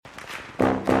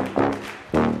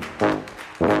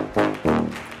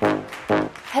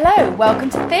Hello, welcome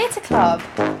to Theatre Club.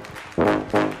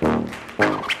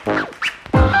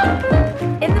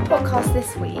 In the podcast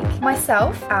this week,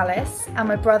 myself, Alice, and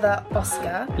my brother,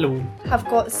 Oscar, Hello. have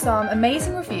got some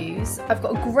amazing reviews. I've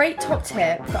got a great top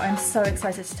tip that I'm so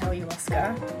excited to tell you,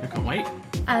 Oscar. I can't wait.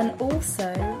 And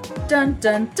also, dun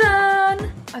dun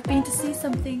dun, I've been to see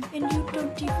something and you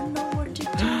don't even know what it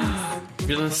is.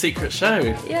 You're on a secret show.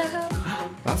 Yeah.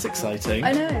 That's exciting.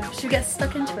 I know. Should we get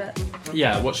stuck into it?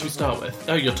 Yeah, what should we start with?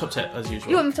 Oh, your top tip, as usual.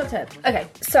 You want my top tip? Okay,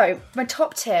 so my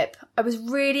top tip, I was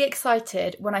really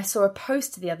excited when I saw a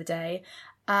poster the other day,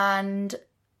 and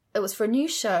it was for a new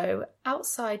show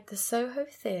outside the Soho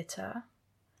Theatre.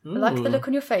 I like the look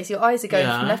on your face. Your eyes are going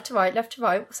from left to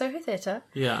right, Soho Theatre.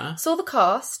 Yeah. Saw the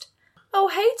cast. Oh,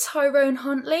 hey, Tyrone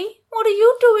Huntley. What are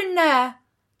you doing there?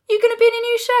 You going to be in a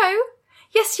new show?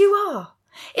 Yes, you are.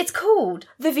 It's called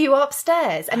The View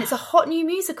Upstairs, and it's a hot new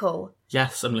musical.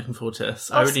 Yes, I'm looking forward to this.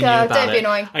 Oscar, I already knew about it. don't be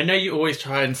annoying. I know you always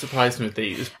try and surprise me with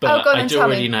these, but go on I and do tell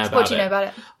already me. know about it. What do you know about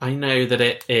it? I know that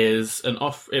it is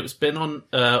it's been on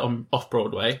off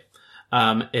Broadway.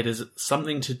 It is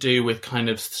something to do with kind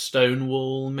of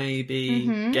Stonewall,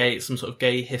 maybe gay, some sort of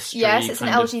gay history. Yes, it's an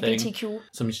kind of LGBTQ. thing.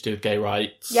 Something to do with gay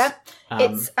rights. Yep.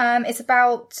 It's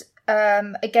about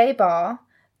a gay bar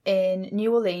in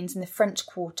New Orleans in the French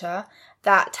Quarter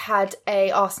that had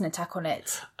a arson attack on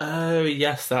it. Oh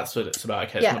yes, that's what it's about.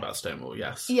 Okay, it's not about Stonewall.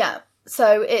 Yes. Yeah.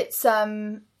 So it's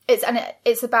about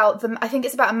I think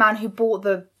it's about a man who bought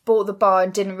the bar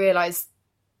and didn't realise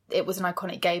it was an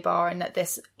iconic gay bar and that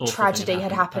this Awful tragedy thing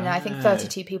had happened. And I think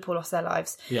 32 people lost their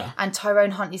lives. Yeah. And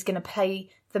Tyrone Huntley's going to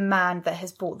play the man that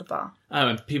has bought the bar. Oh,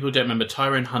 and people don't remember,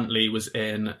 Tyrone Huntley was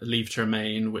in Leave to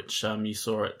Remain, which you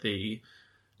saw at the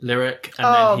Lyric. And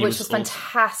then he which was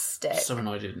fantastic. So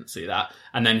annoyed I didn't see that.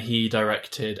 And then he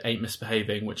directed Ain't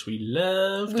Misbehaving, which we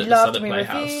loved We at loved the and we Southwark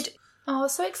Playhouse. reviewed. Oh, I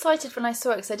was so excited when I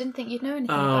saw it because I didn't think you'd know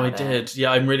anything about Oh, I it. did.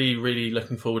 Yeah, I'm really, really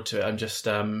looking forward to it. I'm just...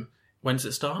 when does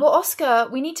it start? Well, Oscar,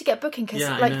 we need to get booking because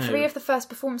Yeah, I know. 3 of the first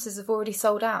performances have already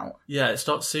sold out. Yeah, it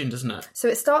starts soon, doesn't it? So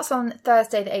it starts on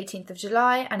Thursday the 18th of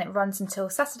July and it runs until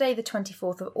Saturday the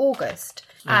 24th of August.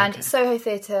 And Soho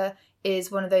Theatre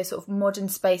is one of those sort of modern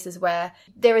spaces where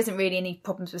there isn't really any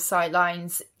problems with sight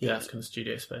lines. Yeah, it's kind of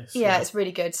studio space. Yeah, it's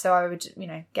really good. So I would,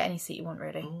 get any seat you want,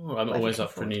 really. Oh, I'm always up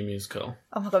for a new musical.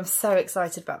 Oh my God, I'm so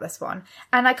excited about this one.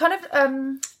 And I kind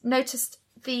of noticed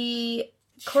the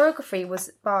choreography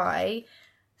was by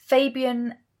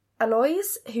Fabian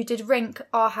Aloys, who did Rink,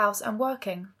 Our House and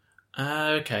Working.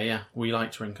 Okay, yeah. We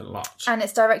liked Rink a lot. And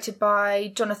it's directed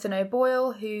by Jonathan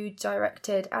O'Boyle, who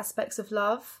directed Aspects of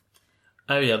Love.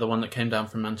 Oh, yeah, the one that came down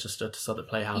from Manchester to Southwark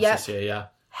Playhouse this year, yeah.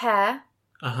 Hair.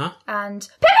 Uh-huh. And...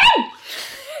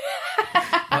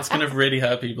 That's going to really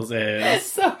hurt people's ears.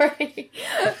 Sorry.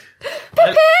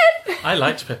 I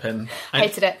liked Pippin.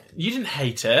 Hated it. You didn't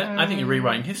hate it. I think you're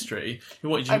rewriting history.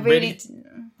 What, did you I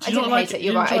didn't hate it,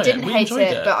 you're right. I didn't hate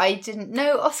it, but I didn't...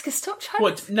 No, Oscar, stop trying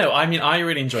What? No, I mean, I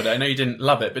really enjoyed it. I know you didn't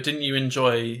love it, but didn't you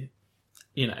enjoy,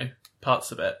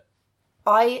 parts of it?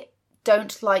 I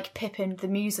don't like Pippin the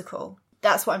musical.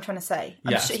 That's what I'm trying to say.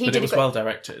 Yes, but it was well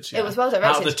directed. Yeah. It was well directed.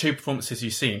 Out of the 2 performances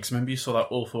you've seen, because remember you saw that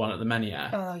awful one at the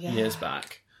Meniere years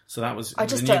back. So that was... I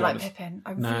just don't like Pippin.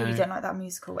 I really don't like that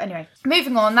musical. Anyway,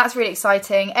 moving on. That's really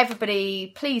exciting.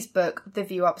 Everybody, please book The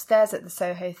View Upstairs at the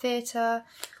Soho Theatre.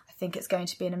 I think it's going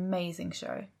to be an amazing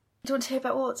show. Do you want to hear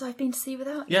about what I've been to see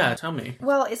without you? Yeah, tell me.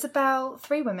 Well, it's about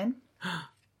 3 women.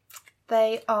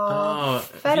 They are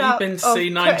fed have up you been to of see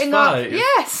 9 to putting 5? up...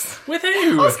 Yes! With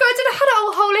who? Oscar, I did a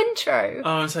whole intro.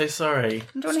 Oh, I'm so sorry.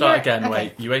 Start again. Okay.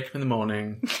 Wait, you wake up in the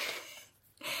morning,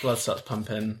 blood starts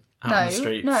pumping out on the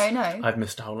streets. No. I've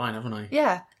missed a whole line, haven't I?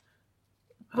 Yeah.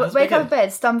 How's Wake it up in begin?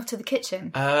 bed, stumble to the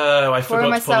kitchen. Oh, I forgot to pour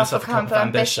myself a cup of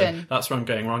ambition. ambition. That's where I'm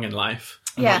going wrong in life.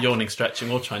 I'm Yeah. not yawning, stretching,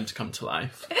 or trying to come to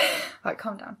life. Right,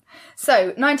 calm down.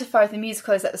 So, 9 to 5, the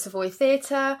musical is at the Savoy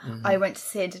Theatre. I went to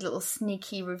see it, did a little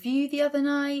sneaky review the other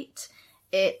night.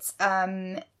 It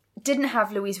didn't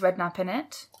have Louise Redknapp in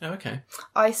it. Oh, okay.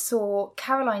 I saw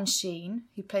Caroline Sheen,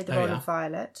 who played the role of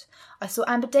Violet. I saw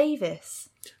Amber Davis.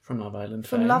 From Love Island.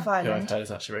 From Love Island. Who I've heard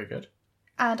is actually very good.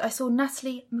 And I saw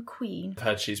Natalie McQueen. I've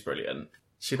heard she's brilliant.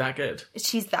 Is she that good?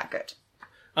 She's that good.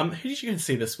 Who did you go and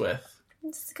see this with?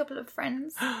 Just a couple of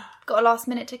friends. Got a last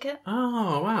minute ticket.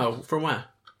 Oh, wow. From where?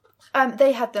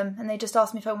 They had them and they just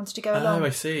asked me if I wanted to go along. Oh,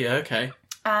 I see. Okay.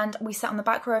 And we sat on the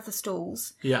back row of the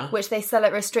stalls, which they sell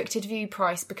at restricted view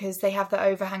price because they have the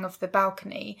overhang of the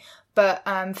balcony. But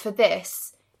for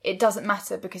this, it doesn't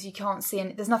matter because you can't see,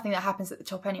 and there's nothing that happens at the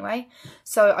top anyway.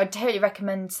 So I'd totally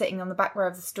recommend sitting on the back row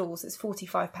of the stalls. It's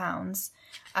 £45.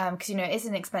 Because, you know, it is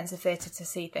an expensive theatre to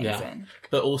see things in.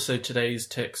 But also today's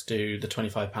ticks do the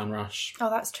 £25 rush. Oh,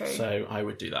 that's true. So I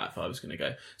would do that if I was going to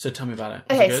go. So tell me about it.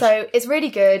 Okay, so it's really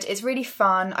good. It's really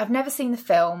fun. I've never seen the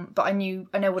film, but I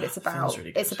know what it's about.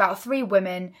 Really good. It's about 3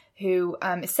 women who,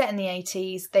 it's set in the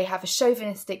 80s. They have a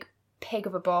chauvinistic pig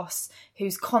of a boss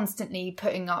who's constantly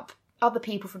putting up other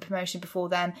people for promotion before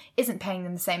them, isn't paying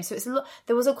them the same. So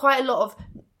there was quite a lot of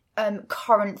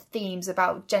current themes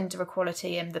about gender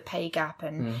equality and the pay gap,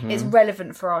 and it's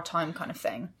relevant for our time kind of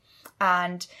thing.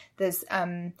 And there's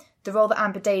the role that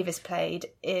Amber Davis played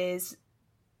is,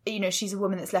 you know, she's a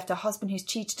woman that's left her husband who's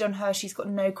cheated on her. She's got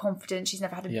no confidence. She's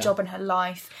never had a job in her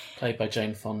life. Played by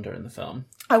Jane Fonda in the film.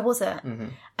 Oh, was it? Mm-hmm.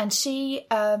 And she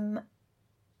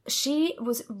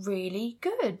was really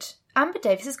good. Amber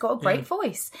Davis has got a great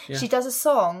voice. Yeah. She does a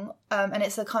song, and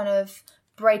it's a kind of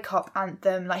breakup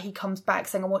anthem. Like, he comes back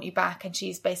saying, "I want you back," and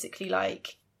she's basically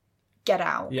like, "Get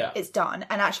out, it's done."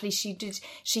 And actually, she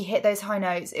hit those high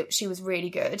notes. She was really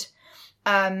good.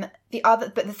 But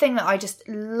the thing that I just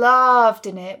loved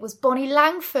in it was Bonnie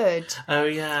Langford. Oh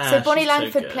yeah. So Bonnie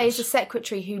Langford plays a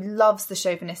secretary who loves the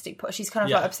chauvinistic part. She's kind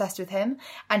of like obsessed with him,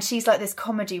 and she's like this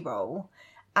comedy role.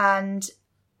 And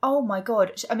oh my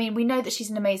God, I mean, we know that she's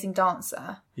an amazing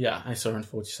dancer. Yeah, I saw her in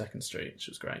 42nd Street.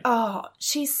 She was great. Oh,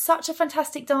 she's such a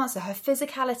fantastic dancer. Her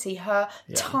physicality, her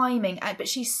timing, but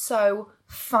she's so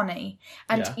funny.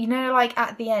 And you know, like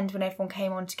at the end when everyone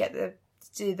came on to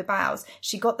do the bows,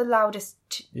 she got the loudest.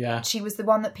 She was the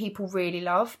one that people really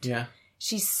loved. Yeah.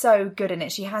 She's so good in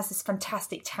it. She has this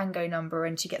fantastic tango number,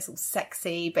 and she gets all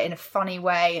sexy, but in a funny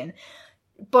way. And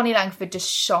Bonnie Langford just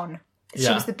shone. She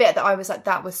was the bit that I was like,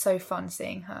 that was so fun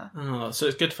seeing her. Oh, so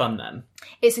it's good fun then.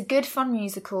 It's a good fun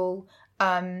musical.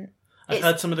 I've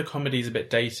heard some of the comedies a bit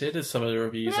dated, as some of the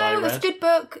reviews I read. No, it was a good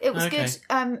book. It was good.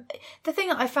 The thing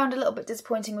that I found a little bit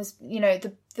disappointing was, you know,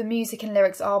 the music and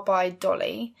lyrics are by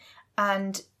Dolly,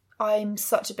 and I'm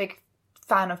such a big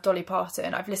fan of Dolly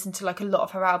Parton. I've listened to like a lot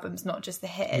of her albums, not just the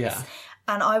hits. Yeah.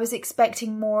 And I was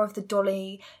expecting more of the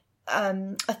Dolly.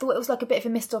 I thought it was like a bit of a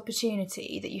missed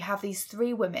opportunity that you have these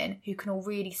 3 women who can all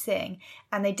really sing,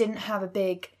 and they didn't have a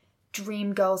big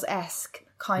Dreamgirls-esque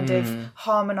kind of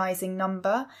harmonising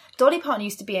number. Dolly Parton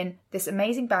used to be in this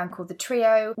amazing band called The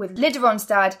Trio with Linda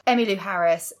Ronstadt, Emmylou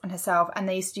Harris and herself, and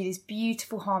they used to do these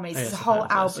beautiful harmonies. It's a whole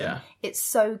album. Yeah. It's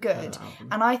so good.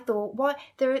 And I thought, why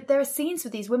there are scenes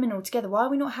with these women all together. Why are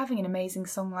we not having an amazing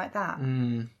song like that?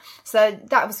 So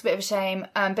that was a bit of a shame.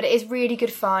 But it is really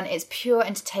good fun. It's pure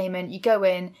entertainment. You go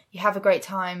in, you have a great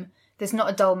time. There's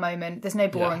not a dull moment. There's no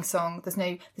boring song.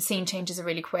 The scene changes are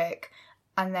really quick.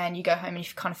 And then you go home and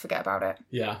you kind of forget about it.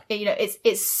 Yeah. You know,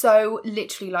 it's so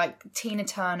literally like Tina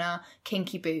Turner,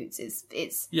 Kinky Boots.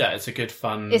 It's a good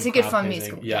fun. It's a good fun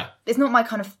musical. Yeah. It's not my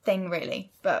kind of thing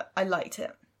really, but I liked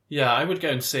it. Yeah, I would go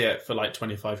and see it for like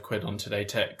 25 quid on Today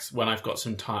Ticks when I've got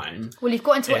some time. Well, you've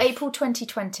got until April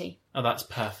 2020. Oh, that's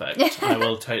perfect. I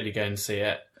will totally go and see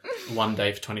it one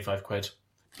day for 25 quid.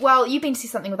 Well, you've been to see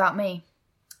something without me.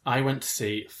 I went to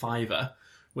see Fiver,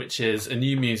 which is a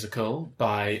new musical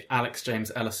by Alex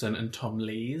James Ellison and Tom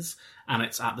Lees, and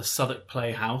it's at the Southwark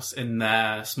Playhouse in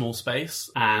their small space,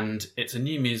 and it's a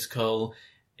new musical.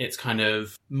 It's kind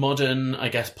of modern, I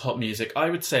guess, pop music. I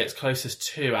would say it's closest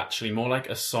to, actually, more like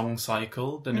a song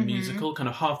cycle than a musical, kind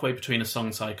of halfway between a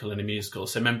song cycle and a musical.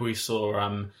 So remember we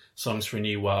saw Songs for a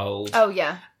New World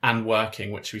and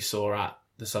Working, which we saw at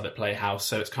the Southwark Playhouse.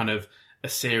 So it's kind of a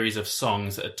series of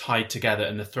songs that are tied together,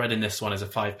 and the thread in this one is a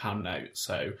 £5 note.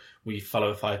 So we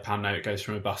follow a £5 note, it goes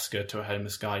from a busker to a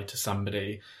homeless guy to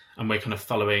somebody, and we're kind of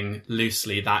following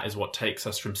loosely. That is what takes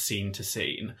us from scene to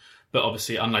scene. But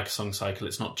obviously, unlike a song cycle,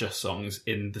 it's not just songs.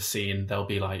 In the scene, there'll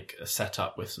be like a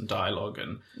setup with some dialogue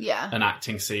and an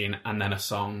acting scene, and then a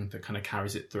song that kind of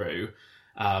carries it through.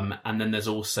 And then there's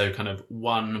also kind of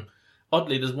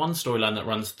oddly, there's one storyline that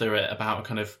runs through it about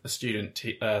kind of a student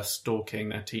stalking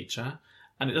their teacher.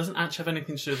 And it doesn't actually have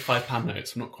anything to do with £5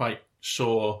 notes. I'm not quite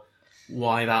sure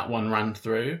why that one ran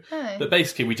through. Oh. But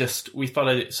basically, we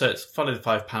follow the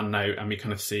 £5 note, and we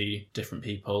kind of see different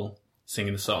people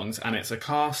singing the songs. And it's a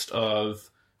cast of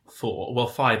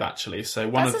 5 actually.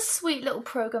 So that's a sweet little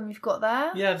programme you've got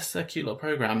there. Yeah, this is a cute little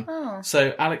programme. Oh.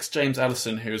 So Alex James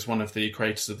Ellison, who is one of the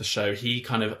creators of the show, he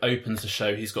kind of opens the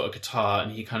show. He's got a guitar,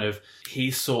 and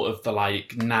he's sort of the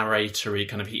like narratory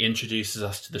kind of, he introduces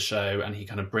us to the show, and he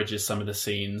kind of bridges some of the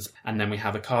scenes. And then we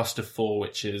have a cast of 4,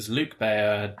 which is Luke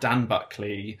Bayer, Dan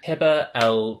Buckley, Hiba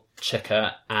El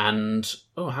Chika, and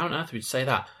how on earth would you say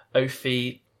that?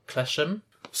 Ophi Clesham.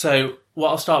 So what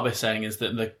I'll start by saying is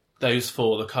that those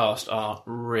four, the cast, are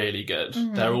really good.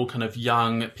 They're all kind of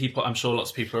young people. I'm sure lots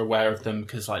of people are aware of them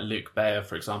because, like, Luke Bayer,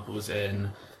 for example, was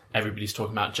in Everybody's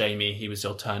Talking About Jamie. He was the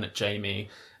alternate Jamie.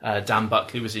 Dan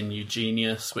Buckley was in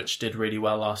Eugenius, which did really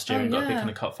well last year and got a big kind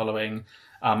of cult following.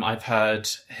 I've heard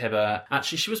Hiba.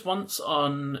 Actually, she was once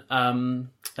on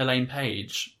Elaine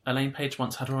Page. Elaine Page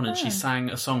once had her on and she sang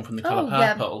a song from The Colour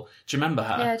Purple. Yeah. Do you remember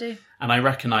her? Yeah, I do. And I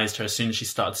recognised her as soon as she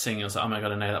started singing. I was like, oh my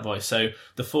God, I know that voice. So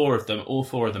all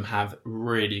four of them have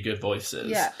really good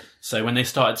voices. Yeah. So when they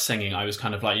started singing, I was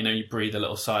kind of like, you breathe a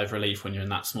little sigh of relief when you're in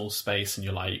that small space and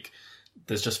you're like,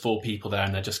 there's just four people there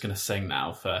and they're just going to sing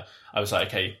now. I was like,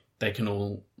 okay, they can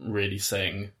all really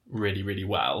sing really, really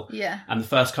well. Yeah. And the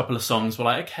first couple of songs were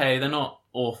like, okay, they're not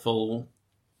awful,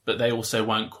 but they also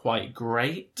weren't quite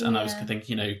great. And I was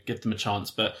thinking, give them a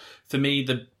chance. But for me,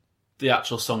 the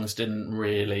actual songs didn't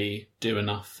really do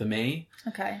enough for me.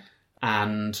 Okay.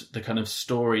 And the kind of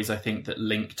stories, I think, that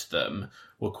linked them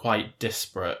were quite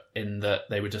disparate in that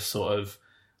they were just sort of...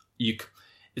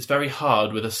 It's very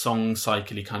hard with a song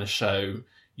cycle-y kind of show.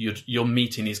 You're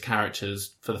meeting these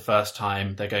characters for the first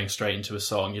time. They're going straight into a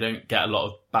song. You don't get a lot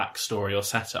of backstory or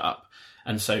setup.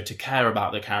 And so to care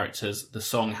about the characters, the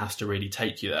song has to really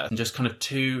take you there. And just kind of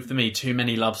too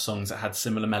many love songs that had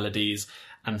similar melodies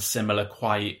and similar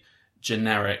quite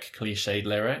generic cliched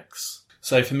lyrics.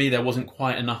 So for me, there wasn't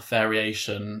quite enough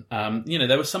variation.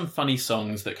 There were some funny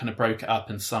songs that kind of broke it up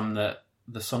and some that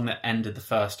the song that ended the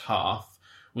first half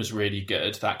was really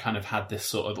good. That kind of had this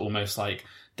sort of almost like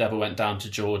Devil Went Down to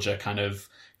Georgia kind of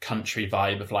country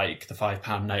vibe of like the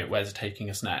 £5 note, where's it taking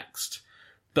us next?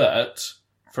 But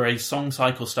for a song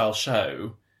cycle style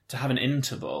show, to have an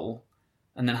interval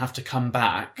and then have to come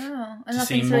back and to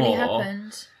see more, really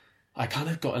happened. I kind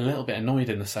of got a little bit annoyed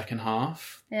in the second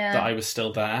half that I was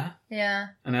still there. Yeah.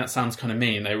 And that sounds kind of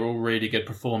mean. They were all really good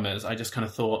performers. I just kind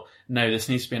of thought, no, this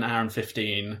needs to be an hour and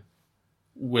 15.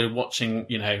 We're watching,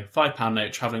 £5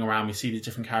 note, travelling around. We see these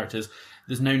different characters.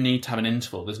 There's no need to have an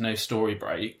interval. There's no story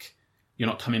break. You're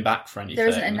not coming back for anything. There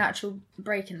isn't a natural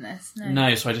break in this.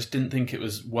 No, so I just didn't think it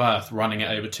was worth running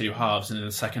it over two halves. And in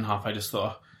the second half, I just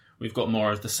thought, we've got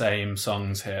more of the same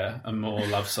songs here and more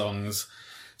love songs.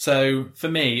 So for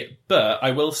me, but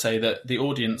I will say that the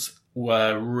audience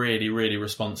were really, really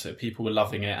responsive. People were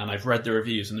loving it, and I've read the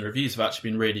reviews, and the reviews have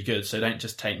actually been really good. So don't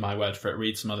just take my word for it.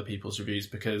 Read some other people's reviews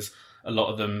because a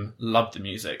lot of them loved the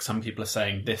music. Some people are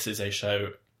saying this is a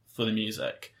show for the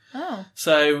music. Oh.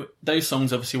 So those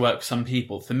songs obviously work for some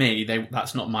people. For me,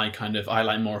 that's not my kind of... I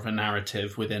like more of a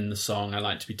narrative within the song. I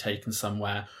like to be taken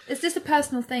somewhere. It's just a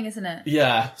personal thing, isn't it?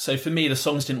 Yeah. So for me, the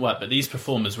songs didn't work, but these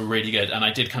performers were really good. And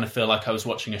I did kind of feel like I was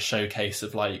watching a showcase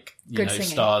of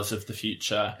stars of the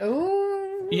future.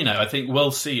 Ooh. I think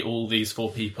we'll see all these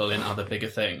four people in other bigger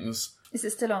things. Is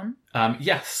it still on?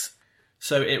 Yes.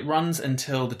 So it runs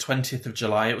until the 20th of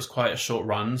July. It was quite a short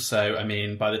run. So, I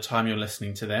mean, by the time you're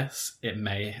listening to this, it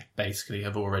may basically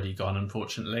have already gone,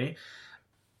 unfortunately.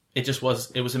 It was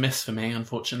a miss for me,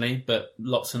 unfortunately, but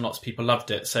lots and lots of people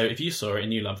loved it. So if you saw it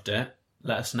and you loved it,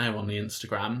 let us know on the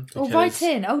Instagram. Or write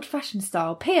in, old-fashioned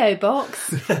style, P.O.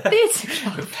 Box, Theatre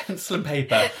Club. With pencil and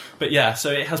paper. But yeah, so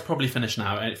it has probably finished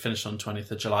now. It finished on 20th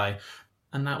of July.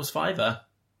 And that was Fiverr.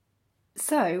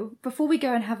 So, before we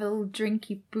go and have a little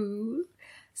drinky boo,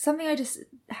 something I just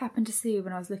happened to see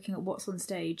when I was looking at What's on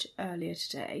Stage earlier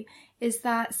today is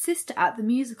that Sister Act the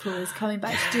Musical is coming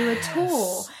back to do a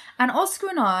tour. And Oscar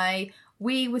and I,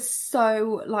 we were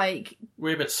so like...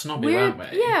 We're a bit snobby, weren't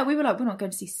we? Yeah, we were like, we're not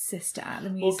going to see Sister Act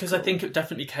the Musical. Well, because I think it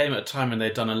definitely came at a time when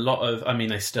they'd done a lot of... I mean,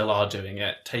 they still are doing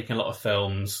it. Taking a lot of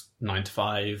films, 9 to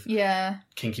 5. Yeah.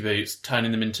 Kinky Boots,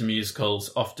 turning them into musicals,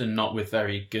 often not with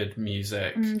very good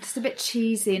music. Just a bit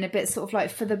cheesy and a bit sort of like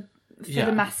for the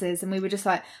masses, and we were just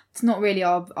like, it's not really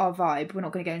our vibe, we're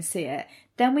not going to go and see it.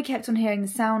 Then we kept on hearing the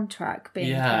soundtrack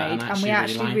being played, and we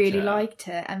actually really liked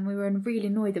it, and we were really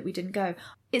annoyed that we didn't go.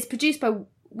 It's produced by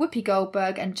Whoopi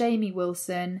Goldberg and Jamie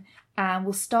Wilson, and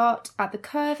will start at the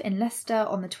Curve in Leicester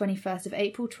on the 21st of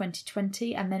April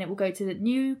 2020, and then it will go to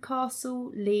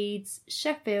Newcastle, Leeds,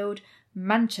 Sheffield,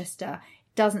 Manchester.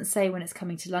 It doesn't say when it's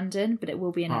coming to London, but it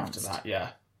will be announced. After that, yeah.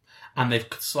 And they've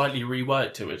slightly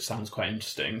reworked it, which sounds quite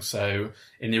interesting. So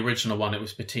in the original one, it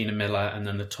was Bettina Miller, and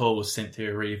then the tour was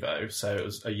Cynthia Erivo. So it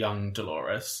was a young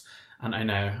Dolores. And I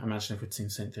know, imagine if we'd seen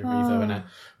Cynthia Erivo in it.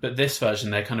 But this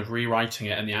version, they're kind of rewriting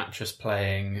it, and the actress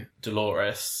playing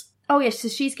Dolores... Oh, yes, so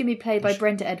she's going to be played by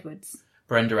Brenda Edwards.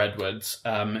 Brenda Edwards,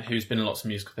 who's been in lots of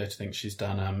musical theatre. I think she's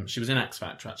done... she was in X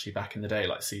Factor, actually, back in the day,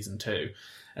 like season 2.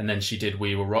 And then she did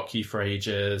We Will Rock You for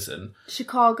ages, and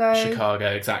Chicago,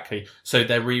 exactly. So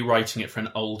they're rewriting it for an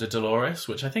older Dolores,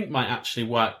 which I think might actually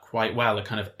work quite well, a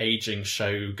kind of aging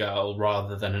showgirl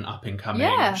rather than an up-and-coming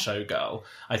showgirl.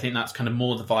 I think that's kind of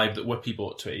more the vibe that Whoopi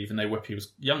brought to it, even though Whoopi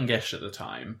was youngish at the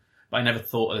time. But I never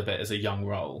thought of it as a young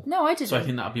role. No, I didn't. So I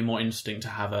think that would be more interesting to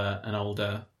have an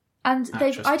older... And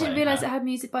I didn't realise it had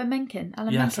music by Menken.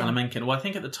 Alan Menken. Yes, Alan Menken. Well, I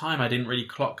think at the time I didn't really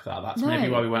clock that. That's maybe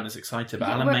why we weren't as excited. But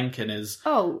Alan Menken is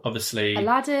obviously...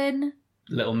 Aladdin,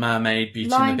 Little Mermaid, Beauty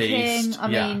Lion and the Beast. King, I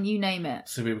mean, you name it.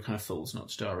 So we were kind of fools not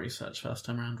to do our research first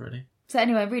time around, really. So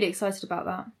anyway, really excited about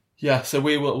that. Yeah, so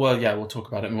we will... Well, yeah, we'll talk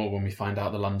about it more when we find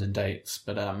out the London dates.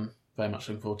 But very much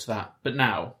looking forward to that. But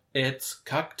now, it's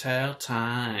cocktail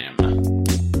time.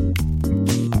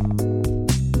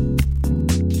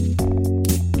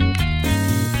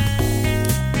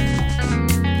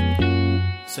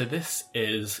 So this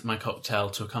is my cocktail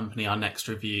to accompany our next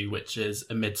review, which is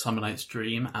A Midsummer Night's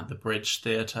Dream at the Bridge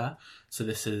Theatre. So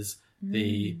this is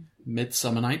the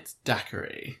Midsummer Night's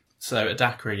Daiquiri. So a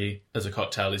daiquiri as a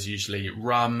cocktail is usually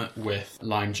rum with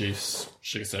lime juice,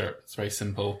 sugar syrup. It's very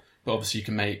simple. But obviously you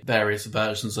can make various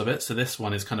versions of it. So this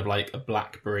one is kind of like a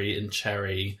blackberry and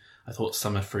cherry, I thought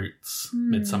summer fruits,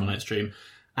 Midsummer Night's Dream.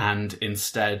 And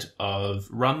instead of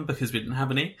rum, because we didn't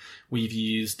have any, we've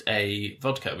used a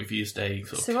vodka. We've used a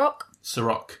sort of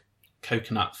Ciroc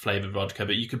coconut flavoured vodka,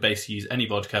 but you could basically use any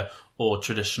vodka or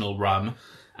traditional rum.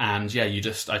 And yeah,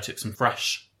 I took some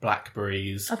fresh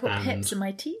blackberries. I've got pips in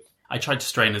my teeth. I tried to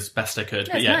strain as best I could.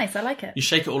 That's nice, I like it. You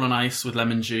shake it all on ice with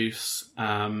lemon juice,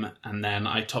 and then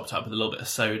I topped it up with a little bit of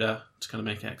soda to kind of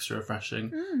make it extra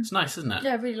refreshing. It's nice, isn't it?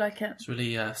 Yeah, I really like it. It's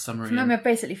really summery. From memory, I've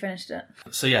basically finished it.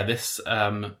 So yeah, this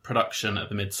production of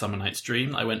The Midsummer Night's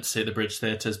Dream, I went to see at the Bridge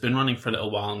Theatre, has been running for a little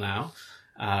while now.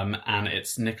 And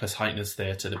it's Nicholas Heitner's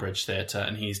theatre, the Bridge Theatre,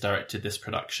 and he's directed this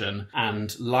production.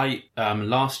 And like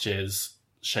last year's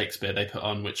Shakespeare they put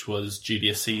on, which was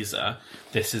Julius Caesar,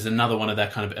 this is another one of their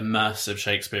kind of immersive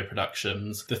Shakespeare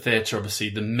productions. The theatre, obviously,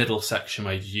 the middle section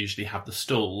where you usually have the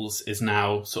stalls is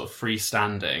now sort of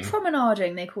freestanding.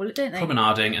 Promenading, they call it, don't they?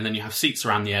 Promenading, and then you have seats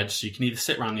around the edge, so you can either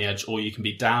sit around the edge or you can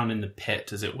be down in the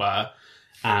pit, as it were.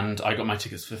 And I got my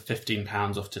tickets for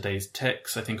 £15 off today's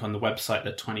ticks. I think on the website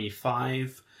they're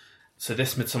 £25. So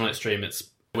this Midsummer Night's Dream,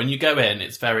 when you go in,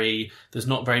 there's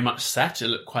not very much set. It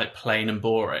looked quite plain and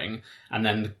boring. And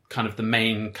then kind of the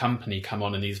main company come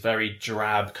on in these very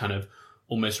drab, kind of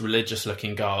almost religious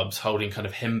looking garbs, holding kind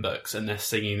of hymn books, and they're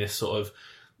singing this sort of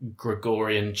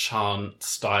Gregorian chant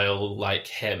style like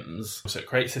hymns. So it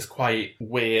creates this quite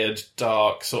weird,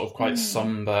 dark, sort of quite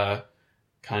somber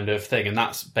kind of thing. And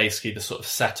that's basically the sort of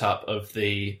setup of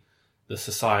the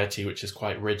society, which is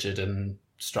quite rigid and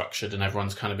structured, and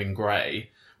everyone's kind of in grey,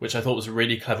 which I thought was a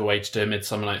really clever way to do A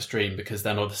Midsummer Night's Dream, because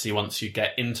then obviously once you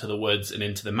get into the woods and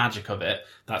into the magic of it,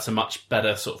 that's a much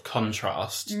better sort of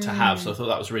contrast to have. So I thought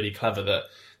that was really clever that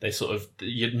they sort of,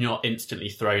 you're not instantly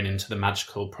thrown into the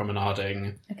magical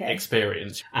promenading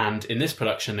experience. And in this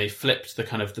production, they flipped the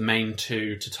kind of the main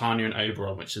two, Titania and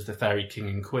Oberon, which is the Fairy King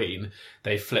and Queen.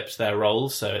 They flipped their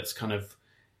roles, so it's kind of,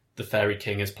 the Fairy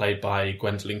King is played by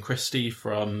Gwendolyn Christie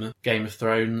from Game of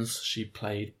Thrones. She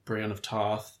played Brienne of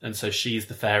Tarth, and so she's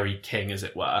the Fairy King, as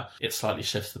it were. It slightly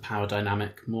shifts the power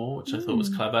dynamic more, which I thought was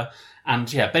clever.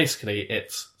 And yeah, basically,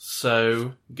 it's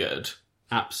so good.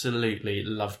 Absolutely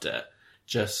loved it.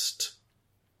 Just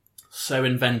so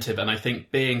inventive. And I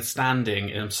think being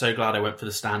standing, and I'm so glad I went for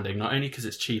the standing, not only because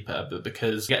it's cheaper, but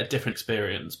because you get a different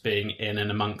experience being in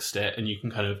and amongst it, and you can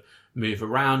kind of move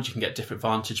around, you can get different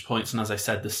vantage points, and as I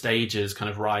said, the stages kind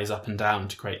of rise up and down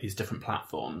to create these different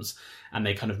platforms, and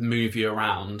they kind of move you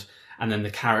around, and then the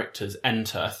characters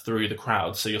enter through the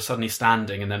crowd, so you're suddenly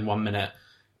standing, and then 1 minute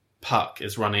Puck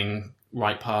is running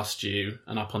right past you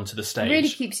and up onto the stage. It really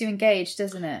keeps you engaged,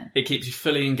 doesn't it? It keeps you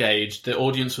fully engaged. The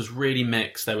audience was really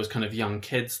mixed. There was kind of young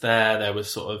kids there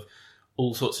was sort of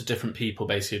all sorts of different people,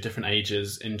 basically of different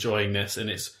ages, enjoying this,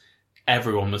 and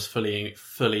everyone was fully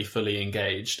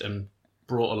engaged and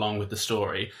brought along with the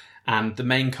story. And the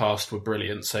main cast were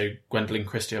brilliant. So Gwendolyn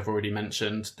Christie, I've already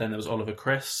mentioned. Then there was Oliver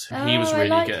Chris. He was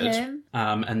really good. Him.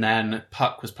 And then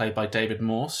Puck was played by David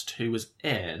Morst, who was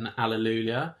in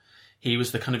Alleluia. He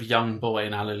was the kind of young boy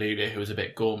in Alleluia who was a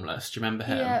bit gormless. Do you remember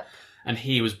him? Yep. And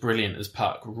he was brilliant as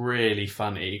Puck. Really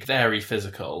funny. Very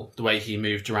physical, the way he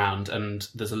moved around. And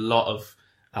there's a lot of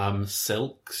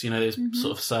silks, those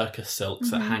sort of circus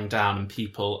silks that hang down, and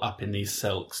people up in these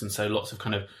silks, and so lots of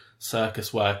kind of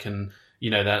circus work, and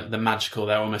they're magical,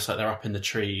 they're almost like they're up in the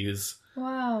trees,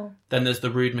 Wow. Then there's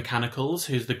the Rude Mechanicals,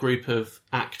 who's the group of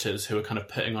actors who are kind of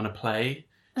putting on a play.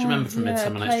 Do you remember from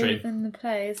Midsummer Night's Dream? In the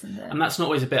play, isn't it? And that's not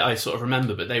always a bit I sort of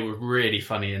remember, but they were really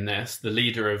funny in this. The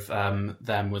leader of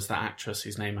them was that actress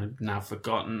whose name I've now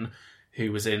forgotten,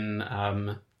 who was in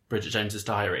Bridget Jones's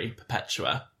Diary,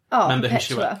 Perpetua. Oh, remember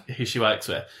Perpetua. who she works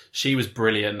with? She was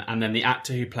brilliant. And then the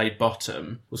actor who played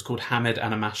Bottom was called Hamid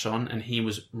Anamashon, and he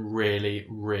was really,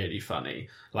 really funny.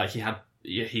 Like he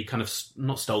kind of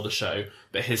not stole the show,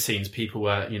 but his scenes, people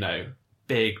were,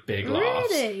 big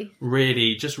laughs.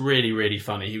 Really, just really, really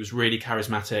funny. He was really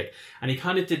charismatic. And he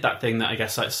kind of did that thing that I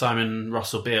guess like Simon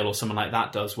Russell Beale or someone like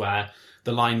that does, where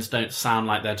the lines don't sound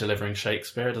like they're delivering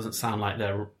Shakespeare. It doesn't sound like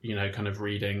they're, kind of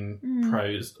reading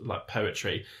prose, like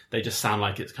poetry. They just sound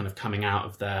like it's kind of coming out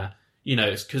of their,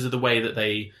 it's because of the way that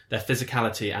their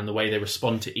physicality and the way they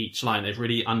respond to each line. They've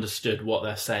really understood what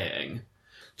they're saying.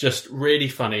 Just really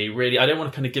funny, really. I don't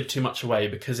want to kind of give too much away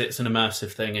because it's an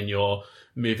immersive thing and you're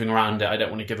moving around it. I don't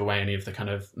want to give away any of the kind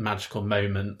of magical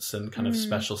moments and kind of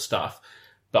special stuff,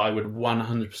 but I would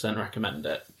 100% recommend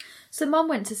it. So Mum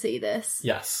went to see this.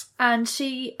 Yes. And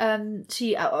she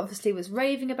obviously was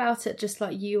raving about it just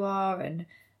like you are and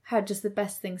had just the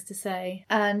best things to say.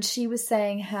 And she was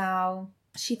saying how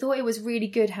she thought it was really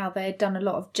good how they had done a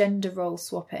lot of gender role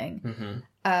swapping. Mm-hmm.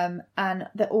 And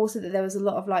that there was a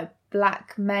lot of like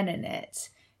black men in it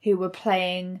who were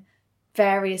playing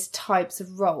various types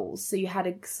of roles. So you had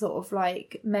a sort of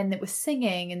like men that were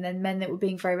singing and then men that were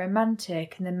being very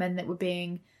romantic and then men that were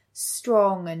being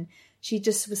strong. And she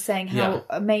just was saying how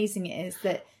amazing it is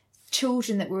that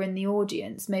children that were in the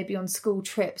audience, maybe on school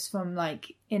trips from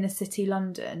like inner city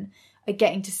London, are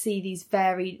getting to see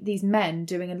these men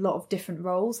doing a lot of different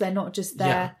roles. They're not just there.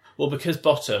 Yeah. Well, because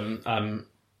Bottom,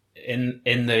 in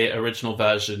the original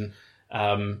version,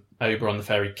 Oberon the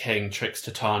Fairy King tricks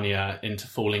Titania into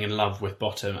falling in love with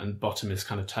Bottom, and Bottom is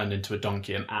kind of turned into a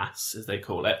donkey, an ass, as they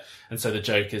call it. And so the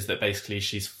joke is that basically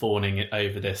she's fawning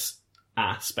over this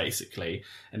ass, basically,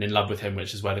 and in love with him,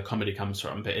 which is where the comedy comes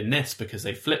from. But in this, because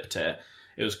they flipped it,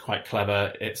 it was quite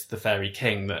clever. It's the Fairy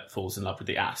King that falls in love with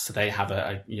the ass. So they have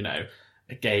a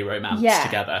gay romance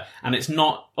together. And it's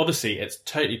not, obviously, it's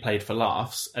totally played for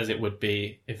laughs, as it would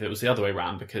be if it was the other way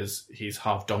around, because he's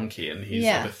half donkey and he's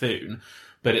a buffoon.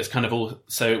 But it's kind of all,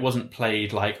 so it wasn't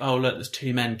played like, oh, look, there's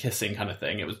two men kissing kind of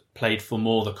thing. It was played for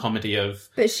more the comedy of...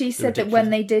 But she said that when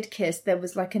they did kiss, there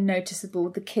was like a noticeable,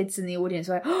 the kids in the audience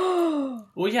were like, oh!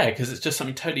 Well, yeah, because it's just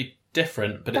something totally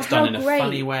different, but it's done in a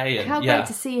funny way. And, how great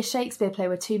to see a Shakespeare play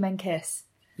where two men kiss.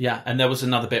 Yeah, and there was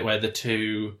another bit where the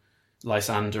two,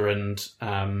 Lysander and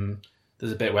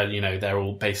there's a bit where, they're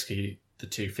all basically... the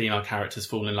two female characters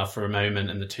fall in love for a moment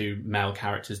and the two male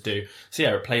characters do. So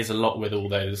yeah, it plays a lot with all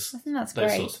those sorts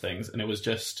of things. And it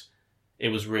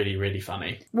was really, really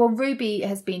funny. Well, Ruby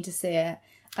has been to see it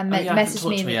and messaged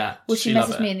me. She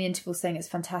messaged me in the interval saying it's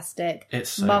fantastic.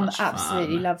 It's so Mum much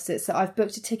absolutely fun. Loves it. So I've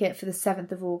booked a ticket for the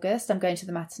 7th of August. I'm going to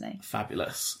the matinee.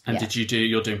 Fabulous. And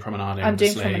you're doing promenading? I'm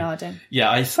doing promenading.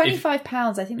 Yeah.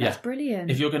 £25. I think that's brilliant.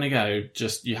 If you're going to go,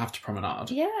 you have to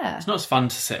promenade. Yeah. It's not as fun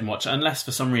to sit and watch, unless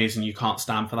for some reason you can't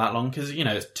stand for that long, because,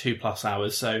 it's 2+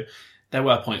 hours. So there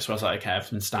were points where I was like, okay, I've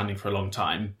been standing for a long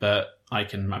time, but I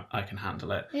can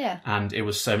handle it. Yeah. And it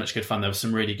was so much good fun. There were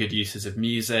some really good uses of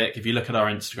music. If you look at our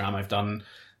Instagram, I've done,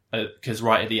 because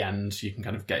right at the end, you can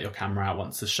kind of get your camera out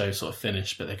once the show's sort of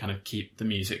finished, but they kind of keep the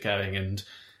music going and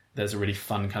there's a really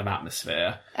fun kind of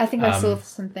atmosphere. I think I saw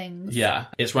some things. Yeah.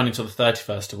 It's running till the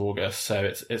 31st of August, so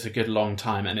it's a good long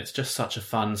time, and it's just such a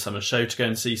fun summer show to go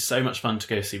and see. So much fun to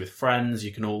go see with friends.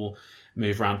 You can all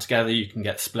move around together. You can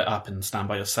get split up and stand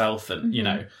by yourself,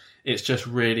 and, it's just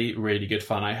really, really good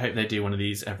fun. I hope they do one of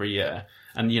these every year.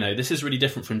 And, this is really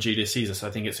different from Julius Caesar, so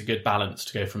I think it's a good balance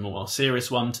to go from a more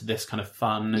serious one to this kind of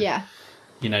fun. Yeah.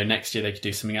 Next year they could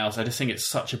do something else. I just think it's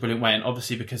such a brilliant way. And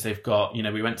obviously because they've got,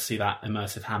 we went to see that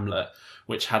immersive Hamlet,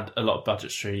 which had a lot of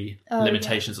budgetary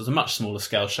limitations. It was a much smaller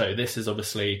scale show. This has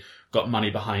obviously got money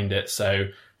behind it. So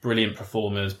brilliant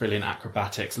performers, brilliant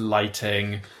acrobatics,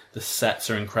 lighting, the sets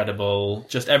are incredible.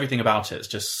 Just everything about it is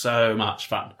just so much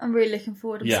fun. I'm really looking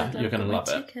forward. You're going to love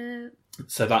it.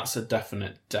 So that's a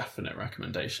definite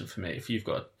recommendation for me if you've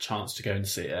got a chance to go and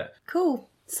see it. Cool.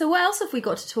 So what else have we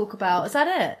got to talk about? Is that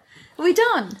it? Are we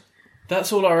done?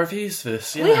 That's all our reviews for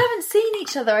this, yeah. We haven't seen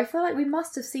each other. I feel like we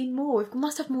must have seen more. We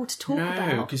must have more to talk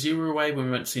about. No, because you were away when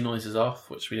we went to see Noises Off,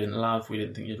 which we didn't love. We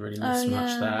didn't think you'd really miss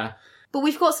much there. But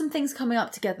we've got some things coming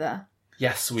up together.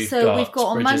 Yes, we've got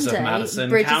on Bridges Monday, of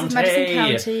Madison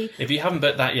County. If you haven't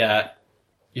booked that yet,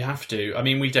 you have to. I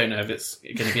mean, we don't know if it's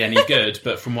going to be any good,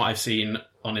 but from what I've seen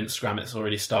on Instagram, it's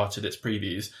already started its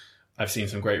previews. I've seen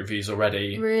some great reviews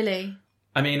already. Really?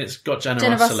 I mean, it's got Jenna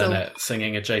Russell in it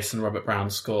singing a Jason Robert Brown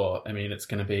score. I mean, it's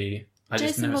going to be...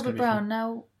 Jason Robert Brown,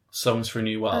 now... Songs for a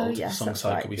New World, yes, song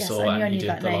cycle we saw, and he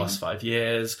did The Last 5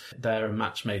 Years. They're a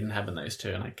match made in heaven, those two,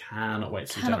 and I cannot wait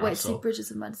to see Jenna Russell. Cannot wait to see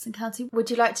Bridges of Madison County. Would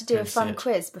you like to do a fun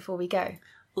quiz before we go?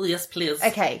 Oh, yes, please.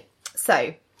 Okay,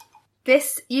 so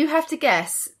this, you have to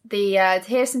guess the,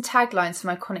 here are some taglines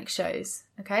from iconic shows,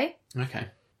 okay? Okay.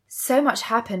 So much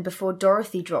happened before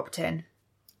Dorothy dropped in.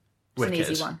 It's an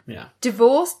easy one. Yeah.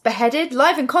 Divorced, beheaded,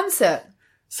 live in concert.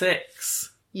 6.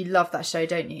 You love that show,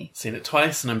 don't you? Seen it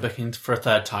twice, and I'm booking for a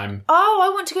third time. Oh, I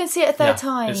want to go and see it a third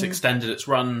time. It's extended its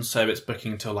run, so it's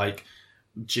booking till like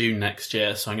June next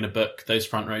year. So I'm going to book those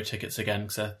front row tickets again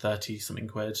because they're 30-something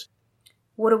quid.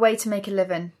 What a way to make a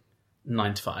living.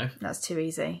 9 to 5. That's too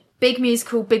easy. Big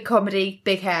musical, big comedy,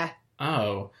 big hair.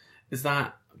 Oh, is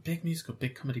that big musical,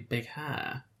 big comedy, big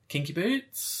hair? Kinky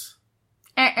Boots?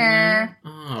 Oh.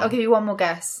 I'll give you one more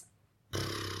guess.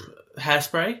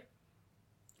 Hairspray?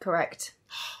 Correct.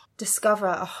 Discover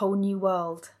a whole new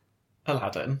world.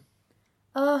 Aladdin.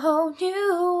 A whole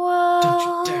new world.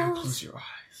 Don't you dare close your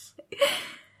eyes.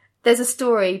 There's a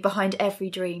story behind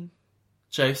every dream.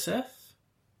 Joseph?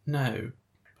 No.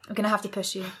 I'm going to have to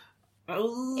push you.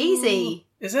 Oh. Easy.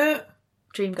 Is it?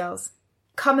 Dreamgirls.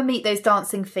 Come and meet those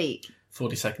dancing feet.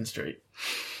 42nd Street.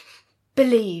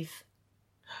 Believe.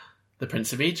 The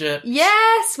Prince of Egypt.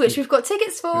 Yes, which we've got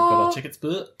tickets for. We've got our tickets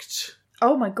booked.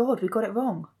 Oh my God, we got it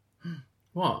wrong.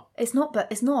 What? It's not, but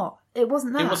it's not. It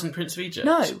wasn't that. It wasn't Prince of Egypt?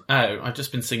 No. Oh, I've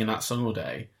just been singing that song all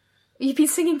day. You've been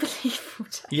singing Believe all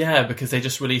day? Yeah, because they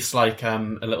just released like a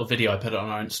little video. I put it on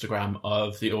our Instagram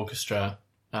of the orchestra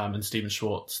and Stephen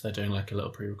Schwartz. They're doing like a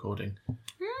little pre-recording.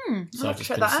 So I've just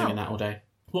been singing that all day.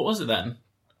 What was it then?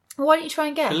 Well, why don't you try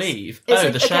and guess? Believe.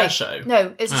 The Cher show.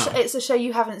 No, it's a show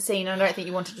you haven't seen, and I don't think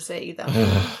you wanted to see either.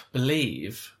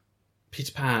 Believe.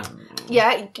 Peter Pan.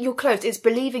 Yeah, you're close. It's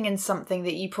believing in something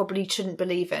that you probably shouldn't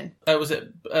believe in. Oh, was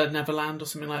it Neverland or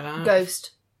something like that?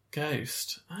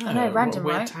 Ghost. Oh, I know, random,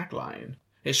 what a weird tagline.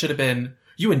 It should have been,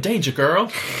 "You in danger, girl."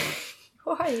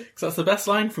 Why? Because that's the best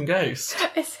line from Ghost.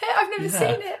 Is it? I've never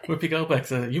seen it. Whoopi Goldberg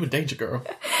said, "You in danger, girl."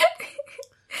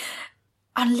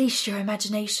 Unleash your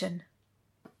imagination.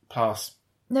 Pass.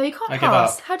 No, you can't I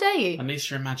pass. give up. How dare you?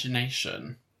 Unleash your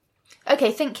imagination.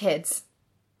 Okay, think kids.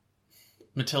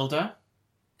 Matilda.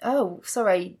 Oh,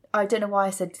 sorry. I don't know why I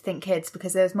said think kids,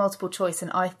 because there was multiple choice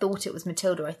and I thought it was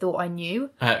Matilda. I thought I knew.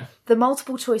 Oh. The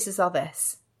multiple choices are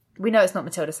this. We know it's not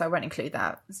Matilda, so I won't include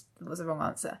that. It was a wrong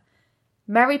answer.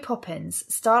 Mary Poppins,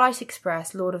 Starlight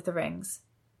Express, Lord of the Rings.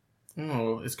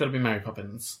 Oh, it's got to be Mary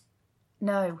Poppins.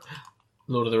 No.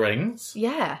 Lord of the Rings?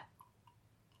 Yeah.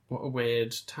 What a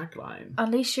weird tagline.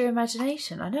 Unleash your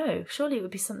imagination. I know. Surely it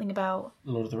would be something about...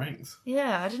 Lord of the Rings?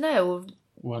 Yeah, I don't know.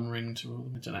 One ring to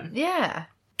all, I don't know. Yeah.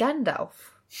 Gandalf.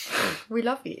 We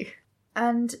love you.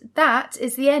 And that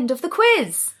is the end of the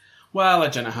quiz. Well, I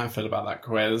don't know how I feel about that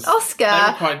quiz.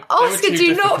 Oscar,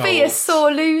 do not be a sore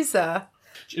loser.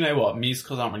 Do you know what?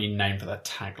 Musicals aren't really known for their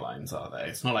taglines, are they?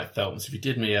 It's not like films. If you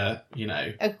did me a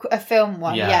film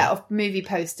one, of movie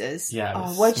posters. Yeah.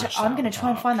 I'm going to try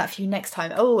and find that for you next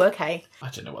time. Oh, okay. I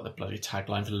don't know what the bloody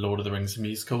tagline for Lord of the Rings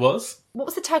musical was. What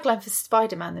was the tagline for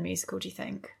Spider-Man the musical, do you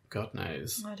think? God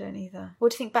knows. I don't either.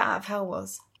 What do you think Bat Out of Hell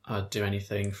was? I'd do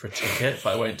anything for a ticket,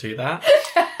 but I won't do that.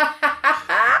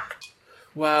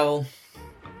 Well,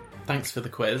 thanks for the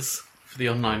quiz. For the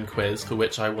online quiz, for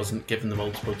which I wasn't given the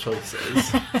multiple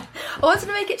choices. I wanted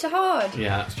to make it too hard.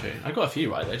 Yeah, that's true. I got a few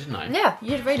right though, didn't I? Yeah, you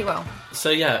did really well. So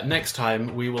yeah, next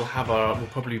time we'll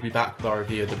probably be back with our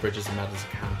review of the Bridges of Madison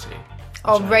County.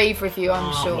 Our rave review,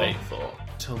 I'm sure. Wait for.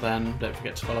 Till then, don't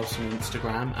forget to follow us on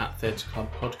Instagram at Theatre Club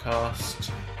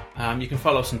Podcast. You can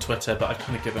follow us on Twitter, but I've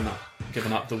kind of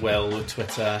given up the will with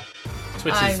Twitter.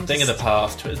 Twitter's a thing of the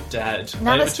past. Twitter's dead.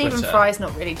 Now that Stephen Fry's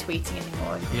not really tweeting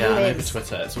anymore. Yeah, over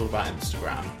Twitter. It's all about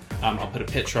Instagram. I'll put a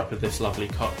picture up of this lovely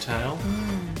cocktail.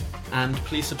 And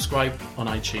please subscribe on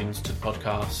iTunes to the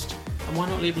podcast. And why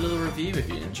not leave a little review if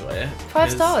you enjoy it?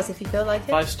 5 stars if you feel like it.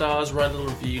 5 stars, write a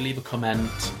little review, leave a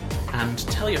comment, and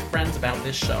tell your friends about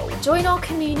this show. Join our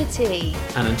community.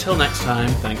 And until next time,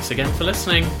 thanks again for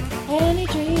listening. Any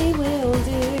dream will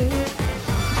do.